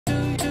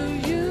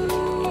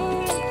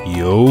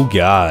Yo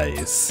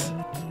guys,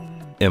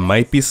 it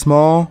might be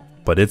small,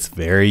 but it's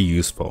very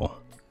useful.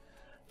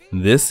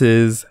 This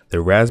is the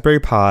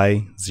Raspberry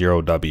Pi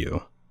Zero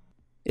W.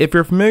 If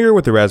you're familiar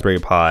with the Raspberry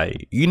Pi,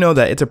 you know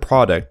that it's a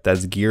product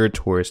that's geared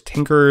towards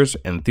tinkerers,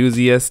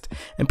 enthusiasts,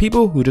 and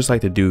people who just like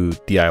to do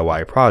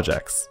DIY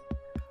projects.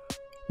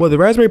 Well, the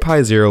Raspberry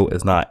Pi Zero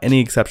is not any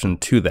exception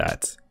to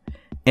that,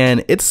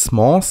 and its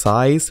small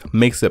size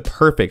makes it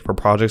perfect for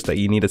projects that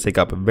you need to take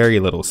up very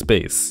little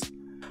space.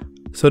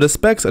 So the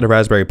specs of the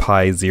Raspberry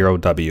Pi Zero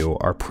W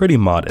are pretty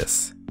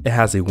modest. It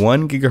has a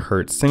 1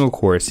 GHz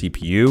single-core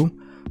CPU,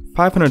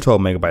 512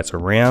 MB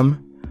of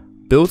RAM,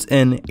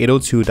 built-in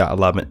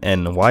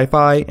 802.11n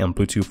Wi-Fi and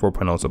Bluetooth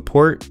 4.0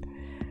 support,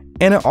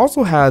 and it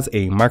also has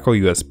a micro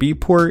USB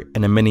port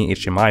and a mini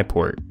HDMI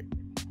port.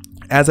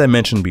 As I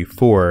mentioned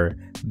before,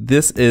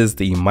 this is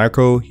the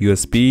micro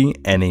USB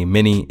and a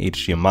mini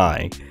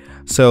HDMI,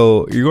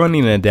 so you're going to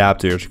need an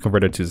adapter to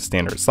convert it to the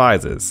standard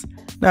sizes.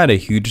 Not a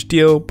huge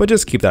deal, but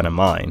just keep that in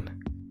mind.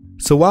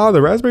 So while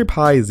the Raspberry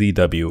Pi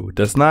ZW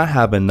does not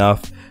have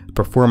enough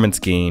performance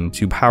gain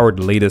to power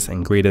the latest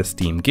and greatest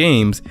Steam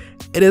games,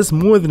 it is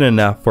more than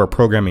enough for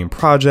programming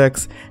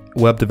projects,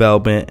 web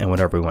development, and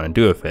whatever you want to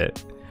do with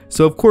it.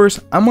 So of course,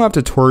 I'm going to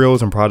have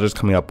tutorials and projects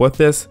coming up with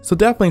this, so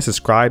definitely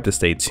subscribe to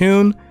stay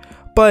tuned,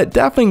 but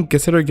definitely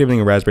consider giving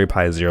a Raspberry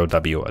Pi Zero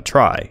W a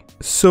try.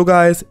 So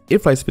guys, if you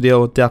like this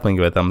video, definitely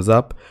give it a thumbs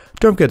up,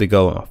 don't forget to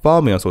go and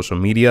follow me on social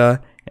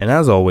media, and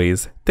as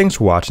always, thanks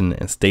for watching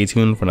and stay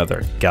tuned for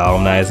another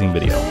galvanizing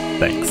video.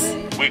 Thanks.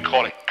 We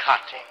call it